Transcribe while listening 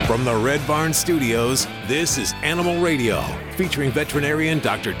From the Red Barn Studios, this is Animal Radio, featuring veterinarian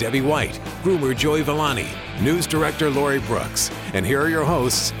Dr. Debbie White, groomer Joey Villani, news director Lori Brooks, and here are your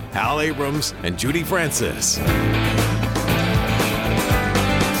hosts, Hal Abrams and Judy Francis.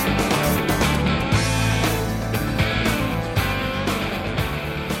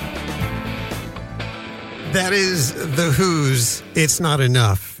 That is The Who's It's Not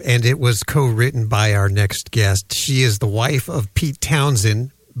Enough, and it was co-written by our next guest. She is the wife of Pete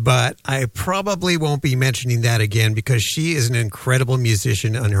Townshend, but I probably won't be mentioning that again because she is an incredible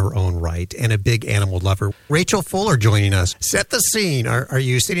musician in her own right and a big animal lover. Rachel Fuller joining us. Set the scene. Are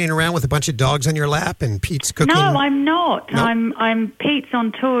you sitting around with a bunch of dogs on your lap and Pete's cooking? No, I'm not. Nope. I'm Pete's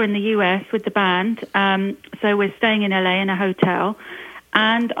on tour in the US with the band, so we're staying in LA in a hotel,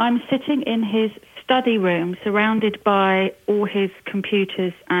 and I'm sitting in his study room surrounded by all his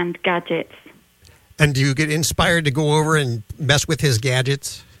computers and gadgets. And do you get inspired to go over and mess with his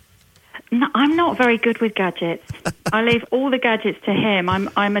gadgets? No, I'm not very good with gadgets. I leave all the gadgets to him.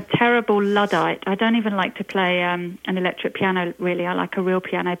 I'm a terrible Luddite. I don't even like to play an electric piano, really. I like a real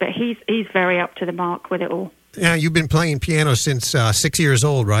piano, but he's very up to the mark with it all. Yeah, you've been playing piano since 6 years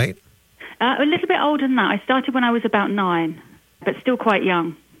old, right? A little bit older than that. I started when I was about 9, but still quite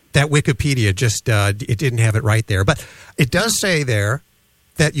young. That Wikipedia just, it didn't have it right there. But it does say there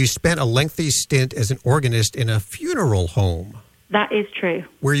that you spent a lengthy stint as an organist in a funeral home. That is true.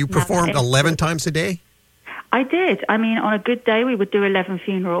 Where you performed 11 times a day? I did. I mean, on a good day, we would do 11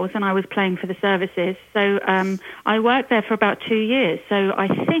 funerals, and I was playing for the services. So I worked there for about 2 years. So I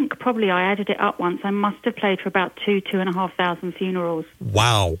think probably I added it up once. I must have played for about 2,500 funerals.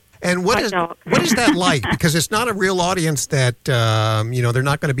 Wow. And what is that like? Because it's not a real audience that, they're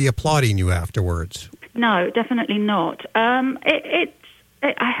not going to be applauding you afterwards. No, definitely not.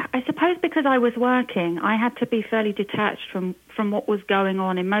 I suppose because I was working, I had to be fairly detached from what was going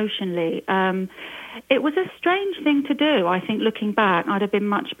on emotionally. It was a strange thing to do. I think looking back, I'd have been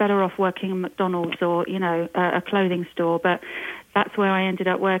much better off working at McDonald's or, a clothing store, but that's where I ended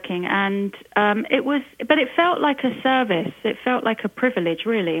up working. And it felt like a service. It felt like a privilege,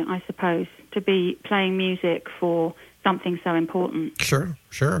 really, I suppose, to be playing music for something so important. Sure.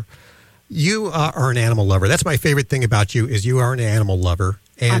 You are an animal lover. That's my favorite thing about you is you are an animal lover.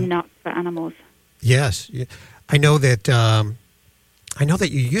 And I'm nuts for animals. Yes. I know that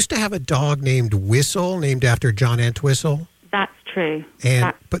you used to have a dog named Whistle, named after John Entwistle. That's true.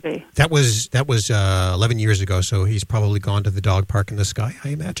 But that was 11 years ago, so he's probably gone to the dog park in the sky, I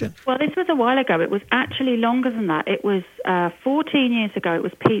imagine. Well, this was a while ago. It was actually longer than that. It was 14 years ago. It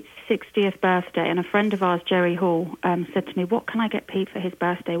was Pete's 60th birthday, and a friend of ours, Jerry Hall, said to me, "What can I get Pete for his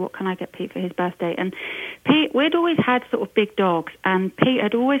birthday? What can I get Pete for his birthday?" And Pete, we'd always had sort of big dogs, and Pete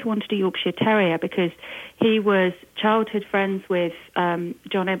had always wanted a Yorkshire Terrier because he was childhood friends with John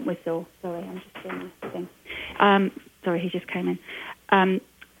Entwistle. Sorry, I'm just doing this thing. Sorry, he just came in.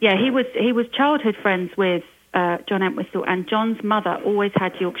 He was childhood friends with John Entwistle, and John's mother always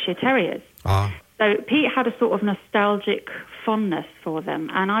had Yorkshire Terriers. Ah. So Pete had a sort of nostalgic fondness for them,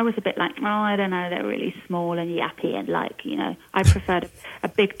 and I was a bit like, I don't know, they're really small and yappy, and I preferred a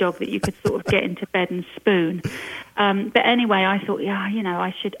big dog that you could sort of get into bed and spoon. But anyway, I thought,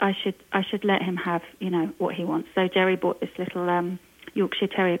 I should let him have, what he wants. So Jerry bought this little Yorkshire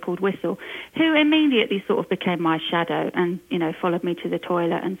Terrier called Whistle, who immediately sort of became my shadow and, followed me to the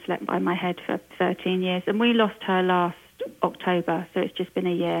toilet and slept by my head for 13 years. And we lost her last October, so it's just been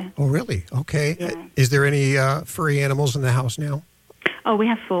a year. Oh, really? Okay. Yeah. Is there any furry animals in the house now? Oh, we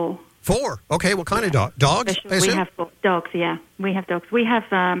have 4. 4? Okay, what kind of dog? Dogs? Sure. We have 4 dogs, yeah. We have dogs. We have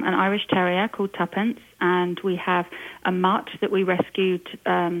an Irish Terrier called Tuppence, and we have a mutt that we rescued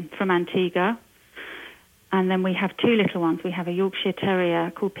from Antigua. And then we have 2 little ones. We have a Yorkshire Terrier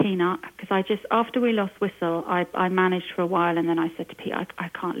called Peanut, because after we lost Whistle, I managed for a while, and then I said to Pete, I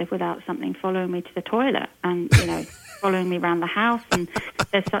can't live without something following me to the toilet and, following me around the house, and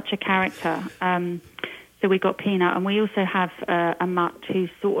there's such a character. So we got Peanut, and we also have a mutt who's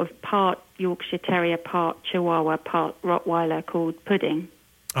sort of part Yorkshire Terrier, part Chihuahua, part Rottweiler called Pudding.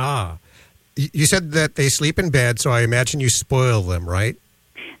 Ah. You said that they sleep in bed, so I imagine you spoil them, right?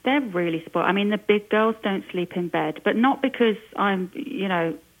 They're really spoiled. I mean, the big girls don't sleep in bed, but not because I'm,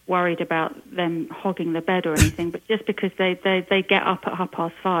 worried about them hogging the bed or anything, but just because they get up at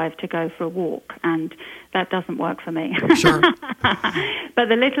 5:30 to go for a walk, and that doesn't work for me. Sure. But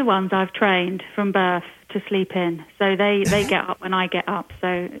the little ones I've trained from birth to sleep in, so they get up when I get up.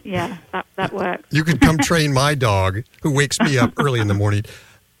 So, yeah, that works. You could come train my dog, who wakes me up early in the morning.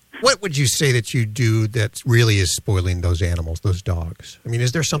 What would you say that you do that really is spoiling those animals, those dogs? I mean,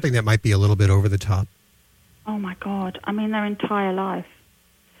 is there something that might be a little bit over the top? Oh, my God. I mean, their entire life.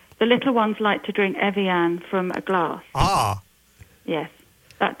 The little ones like to drink Evian from a glass. Ah. Yes,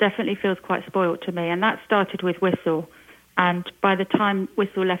 that definitely feels quite spoiled to me. And that started with Whistle. And by the time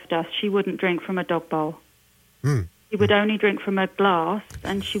Whistle left us, she wouldn't drink from a dog bowl. She would only drink from a glass,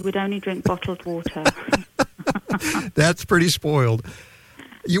 and she would only drink bottled water. That's pretty spoiled.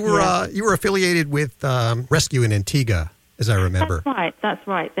 You were affiliated with Rescue in Antigua, as I remember. That's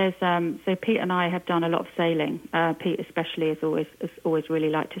right. There's so Pete and I have done a lot of sailing. Pete especially has always really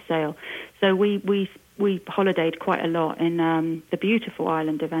liked to sail. So we holidayed quite a lot in the beautiful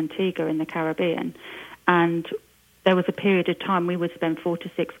island of Antigua in the Caribbean, and there was a period of time we would spend 4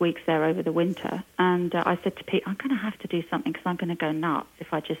 to 6 weeks there over the winter. And I said to Pete, I'm going to have to do something because I'm going to go nuts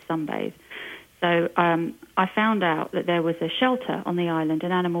if I just sunbathe. So I found out that there was a shelter on the island,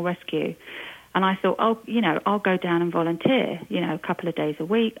 an animal rescue. And I thought, I'll go down and volunteer, a couple of days a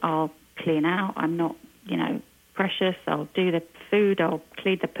week. I'll clean out. I'm not, precious. I'll do the food. I'll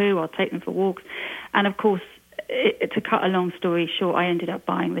clean the poo. I'll take them for walks. And, of course, to cut a long story short, I ended up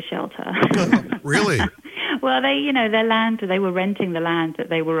buying the shelter. Really? Well, their land, they were renting the land that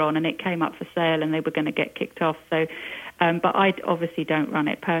they were on, and it came up for sale, and they were going to get kicked off. So, but I obviously don't run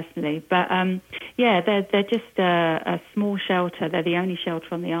it personally. But they're just a small shelter. They're the only shelter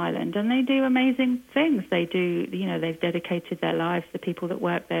on the island, and they do amazing things. They do, they've dedicated their lives, the people that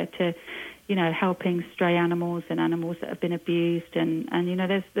work there, to, helping stray animals and animals that have been abused, and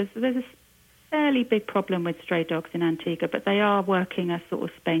there's a fairly big problem with stray dogs in Antigua, but they are working a sort of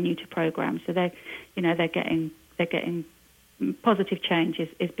spay-neuter program, so they're getting positive change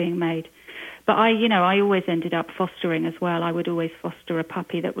is being made. But I always ended up fostering as well. I would always foster a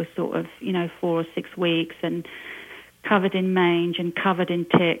puppy that was sort of 4 or 6 weeks and covered in mange and covered in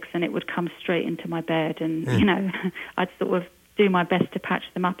ticks, and it would come straight into my bed, and I'd sort of do my best to patch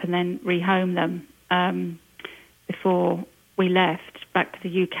them up and then rehome them before we left back to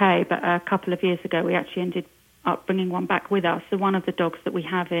the UK. But a couple of years ago, we actually ended up bringing one back with us. So one of the dogs that we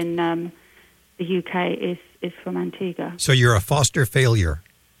have in the UK is from Antigua. So you're a foster failure.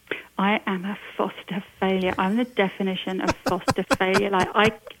 I am a foster failure. I'm the definition of foster failure.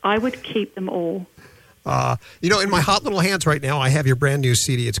 Like I would keep them all. In my hot little hands right now, I have your brand new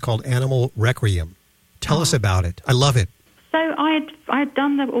CD. It's called Animal Requiem. Tell us about it. I love it. So I had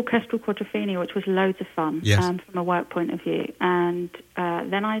done the orchestral quadrophenia, which was loads of fun from a work point of view, and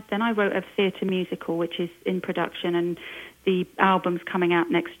then I wrote a theatre musical, which is in production, and the album's coming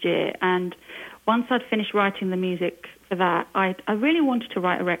out next year. And once I'd finished writing the music for that, I really wanted to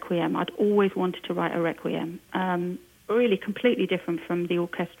write a requiem. I'd always wanted to write a requiem, really completely different from the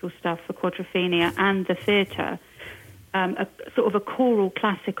orchestral stuff for quadrophenia and the theatre, a sort of a choral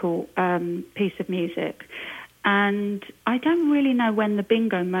classical piece of music. And I don't really know when the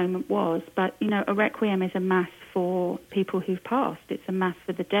bingo moment was, but, a requiem is a mass for people who've passed. It's a mass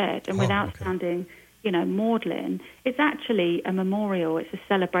for the dead. And without sounding, maudlin, it's actually a memorial. It's a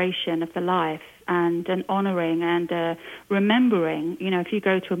celebration of the life and an honouring and a remembering. If you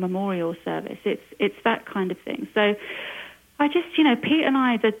go to a memorial service, it's that kind of thing. So I just, Pete and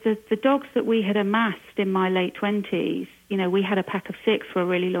I, the dogs that we had amassed in my late 20s, we had a pack of 6 for a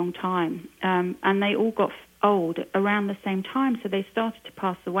really long time, and they all got old around the same time, so they started to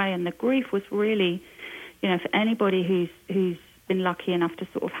pass away, and the grief was really, for anybody who's been lucky enough to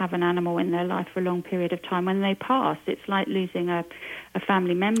sort of have an animal in their life for a long period of time, when they pass, it's like losing a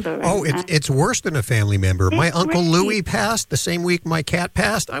family member. It's worse than a family member. My Uncle Louis passed the same week my cat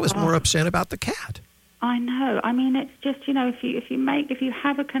passed. I was more upset about the cat. I know. I mean, it's just, if you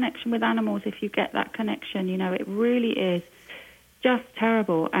have a connection with animals, if you get that connection, it really is just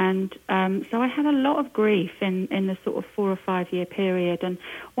terrible. And so I had a lot of grief in the sort of 4 or 5 year period. And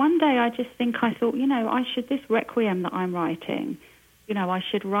one day I thought, this requiem that I'm writing, I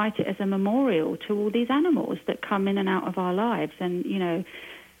should write it as a memorial to all these animals that come in and out of our lives. And,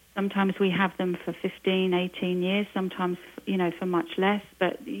 sometimes we have them for 15, 18 years, sometimes, for much less.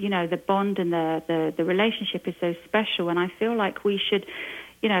 But, the bond and the relationship is so special. And I feel like we should,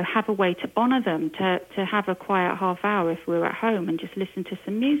 have a way to honour them, to have a quiet half hour if we're at home and just listen to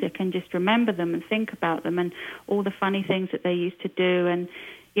some music and just remember them and think about them and all the funny things that they used to do, and,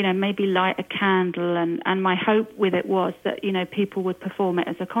 maybe light a candle. And my hope with it was that, people would perform it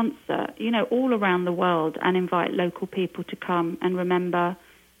as a concert, all around the world, and invite local people to come and remember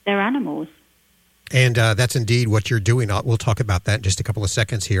their animals. And that's indeed what you're doing. We'll talk about that in just a couple of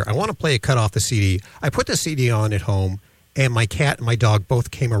seconds here. I want to play a cut off the CD. I put the CD on at home, and my cat and my dog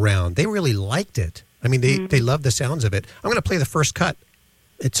both came around. They really liked it. I mean, they love the sounds of it. I'm going to play the first cut.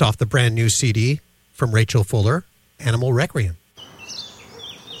 It's off the brand new CD from Rachel Fuller, Animal Requiem.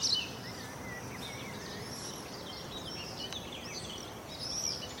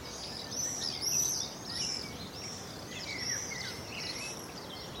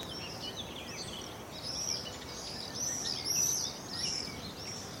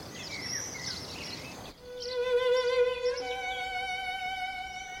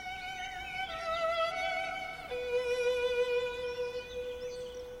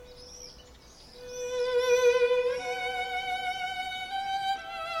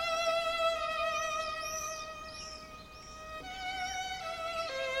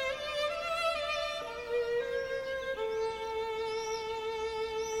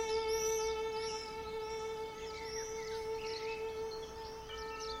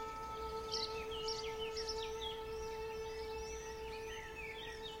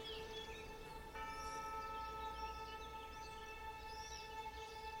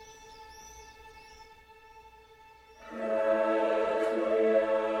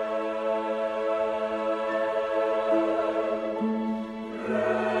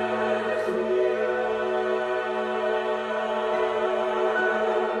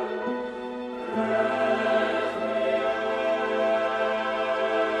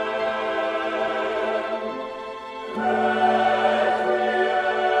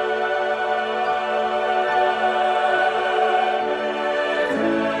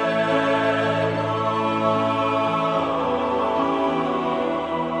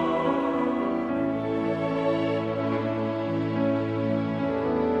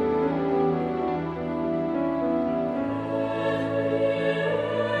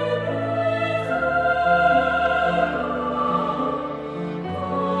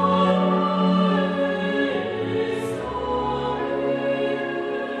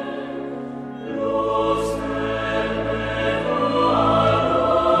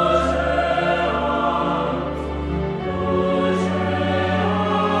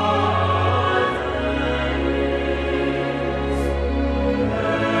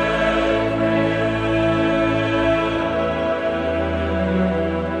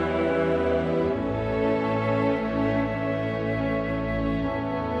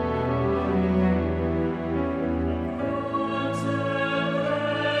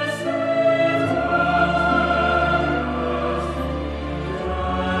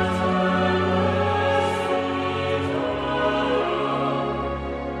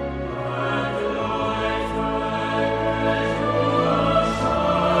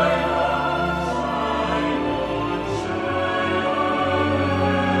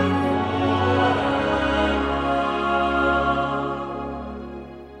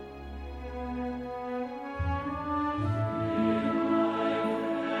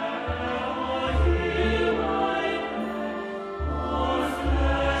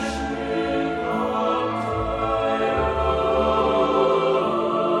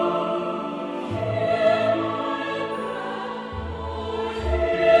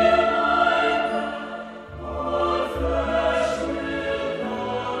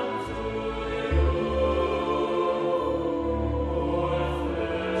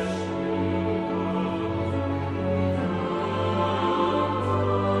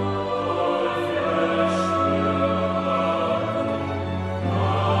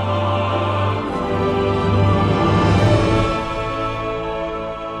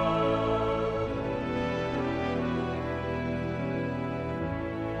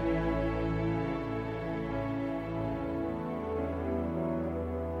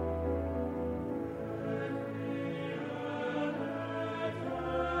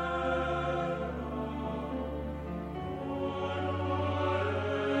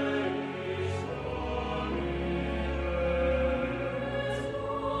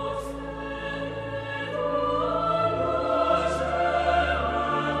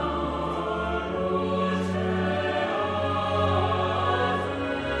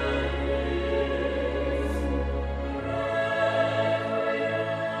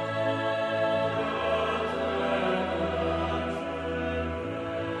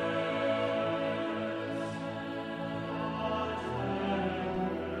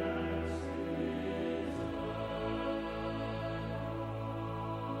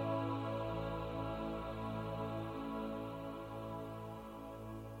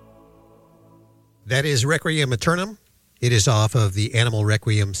 That is Requiem Aeternum. It is off of the Animal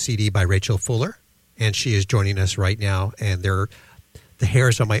Requiem CD by Rachel Fuller, and she is joining us right now, and the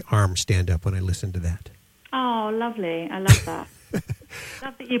hairs on my arm stand up when I listen to that. Oh, lovely. I love that.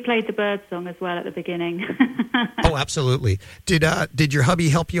 Love that you played the bird song as well at the beginning. Oh, absolutely. Did your hubby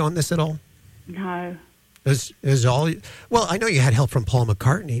help you on this at all? No. Is all? Well, I know you had help from Paul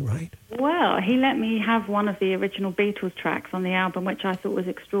McCartney, right? Well, he let me have one of the original Beatles tracks on the album, which I thought was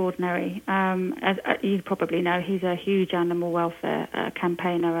extraordinary. As you probably know, he's a huge animal welfare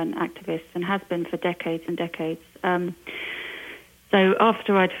campaigner and activist, and has been for decades and decades. So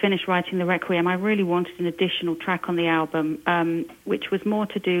after I'd finished writing the Requiem, I really wanted an additional track on the album, which was more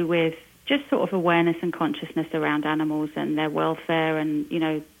to do with just sort of awareness and consciousness around animals and their welfare, and, you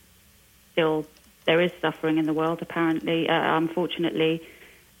know, still there is suffering in the world, apparently, unfortunately,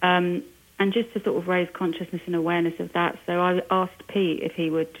 and just to sort of raise consciousness and awareness of that. So I asked Pete if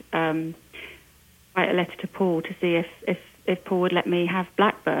he would write a letter to Paul to see if Paul would let me have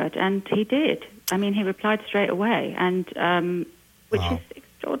Blackbird, and he did. I mean, he replied straight away, and which is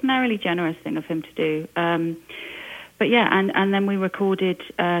extraordinarily generous thing of him to do. But yeah, and then we recorded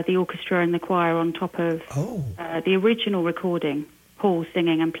the orchestra and the choir on top of the original recording, Paul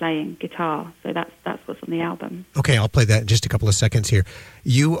singing and playing guitar. So that's what's on the album. Okay, I'll play that in just a couple of seconds here.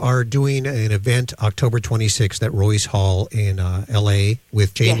 You are doing an event October 26th at Royce Hall in L.A.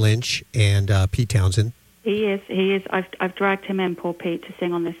 with Jane Lynch and Pete Townsend. He is. I've dragged him in, poor Pete, to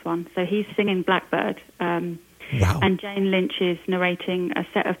sing on this one. So he's singing Blackbird. Wow. And Jane Lynch is narrating a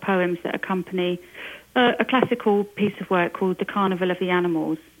set of poems that accompany a classical piece of work called The Carnival of the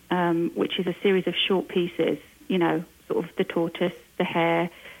Animals, which is a series of short pieces, you know, sort of the tortoise, the hare,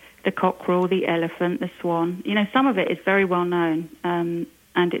 the cockerel, the elephant, the swan. You know, some of it is very well known, and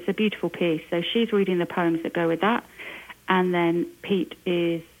it's a beautiful piece. So she's reading the poems that go with that, and then Pete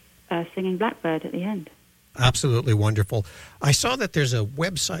is singing Blackbird at the end. Absolutely wonderful. I saw that there's a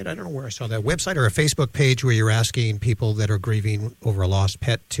website, I don't know where I saw that, website or a Facebook page where you're asking people that are grieving over a lost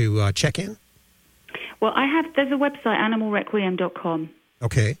pet to check in? Well, there's a website, animalrequiem.com.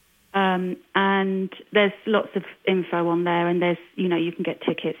 Okay. And there's lots of info on there, and there's, you know, you can get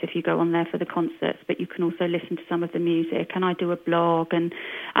tickets if you go on there for the concerts, but you can also listen to some of the music, and I do a blog, and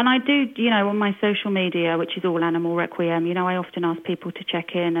I do, you know, on my social media, which is all Animal Requiem, you know, I often ask people to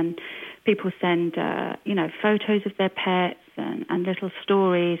check in, and people send, you know, photos of their pets and little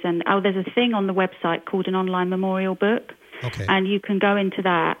stories, and there's a thing on the website called an online memorial book, and you can go into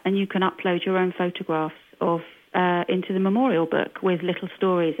that, and you can upload your own photographs of into the memorial book with little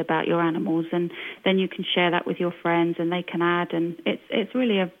stories about your animals, and then you can share that with your friends, and they can add, and it's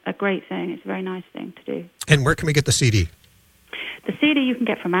really a great thing. It's a very nice thing to do. And where can we get the CD? The CD you can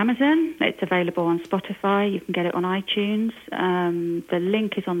get from Amazon. It's available on Spotify. You can get it on iTunes. The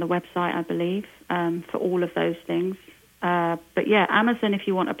link is on the website, I believe, for all of those things. But yeah, Amazon if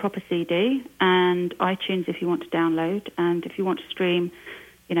you want a proper CD, and iTunes if you want to download, and if you want to stream,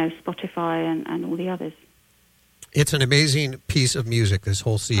 you know, Spotify and all the others. It's an amazing piece of music, this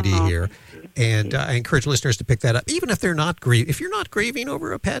whole CD here. And I encourage listeners to pick that up, even if they're not grieving. If you're not grieving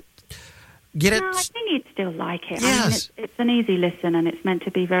over a pet, get it. No, I think you'd still like it. Yes. I mean, it's an easy listen, and it's meant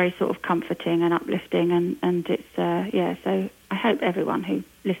to be very sort of comforting and uplifting, and it's, so I hope everyone who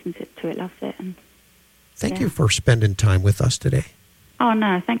listens to it loves it. And Thank you for spending time with us today. Oh,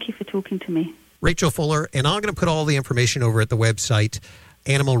 no, thank you for talking to me. Rachel Fuller, and I'm going to put all the information over at the website.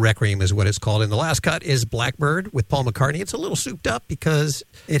 Animal Requiem is what it's called. And the last cut is Blackbird with Paul McCartney. It's a little souped up because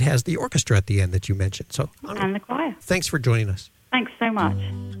it has the orchestra at the end that you mentioned. So, and the choir. Thanks for joining us. Thanks so much.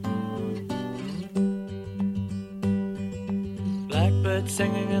 Blackbird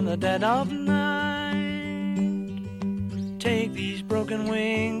singing in the dead of night. Take these broken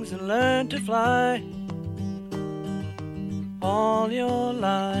wings and learn to fly all your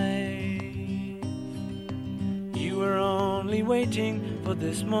life. You were only waiting for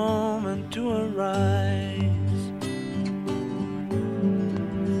this moment to arise.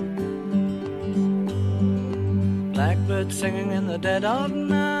 Blackbird singing in the dead of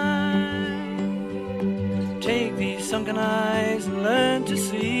night. Take these sunken eyes and learn to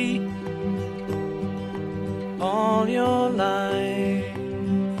see all your life.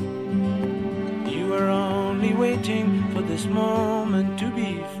 You were only waiting for this moment to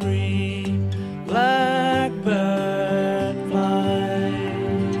be free. Blackbird fly,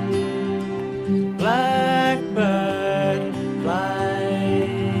 blackbird fly,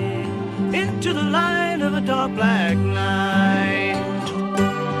 into the light of a dark black night.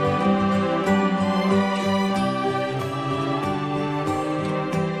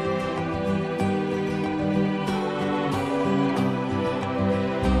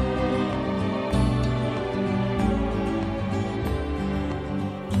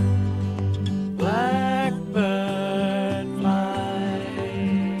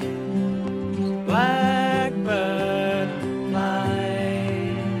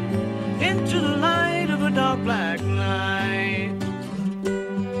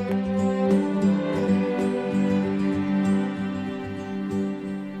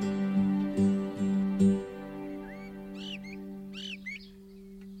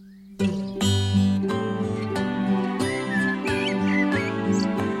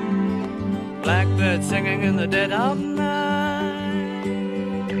 Blackbird singing in the dead of night.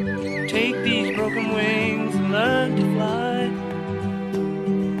 Take these broken wings and learn to fly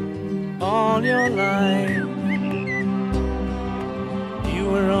all your life. You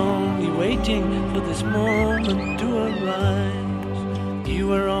were only waiting for this moment to arise. You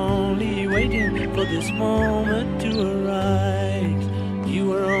were only waiting for this moment to arise. You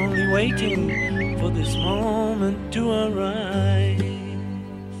were only waiting for this moment to arise.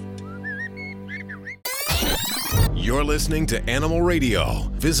 You're listening to Animal Radio.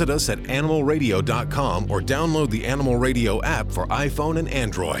 Visit us at animalradio.com or download the Animal Radio app for iPhone and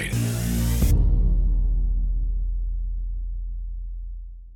Android.